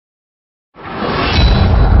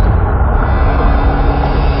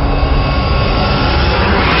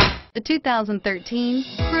2013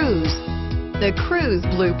 Cruze. The Cruze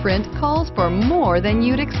blueprint calls for more than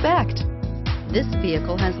you'd expect. This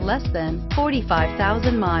vehicle has less than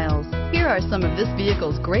 45,000 miles. Here are some of this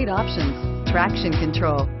vehicle's great options: traction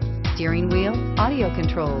control, steering wheel audio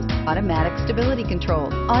controls, automatic stability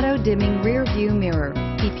control, auto dimming rear view mirror,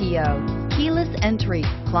 PPO, keyless entry,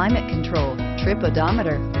 climate control, trip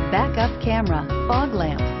odometer, backup camera, fog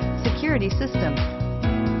lamps, security system.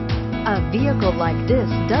 A vehicle like this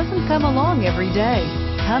doesn't come along every day.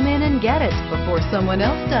 Come in and get it before someone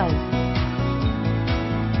else does.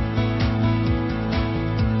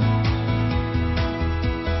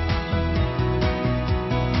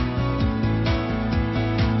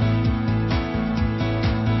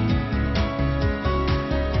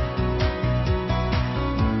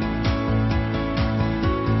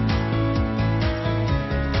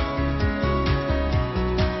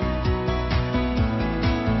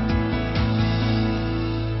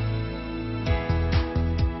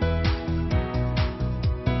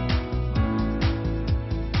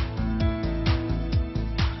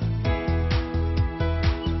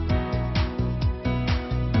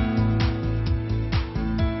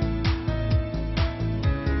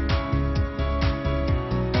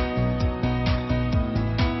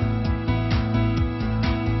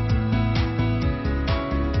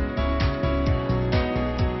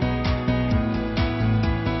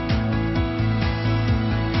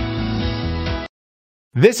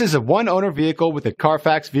 This is a one-owner vehicle with a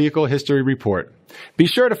Carfax Vehicle History Report. Be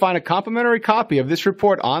sure to find a complimentary copy of this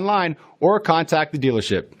report online or contact the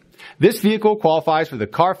dealership. This vehicle qualifies for the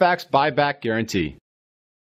Carfax Buyback Guarantee.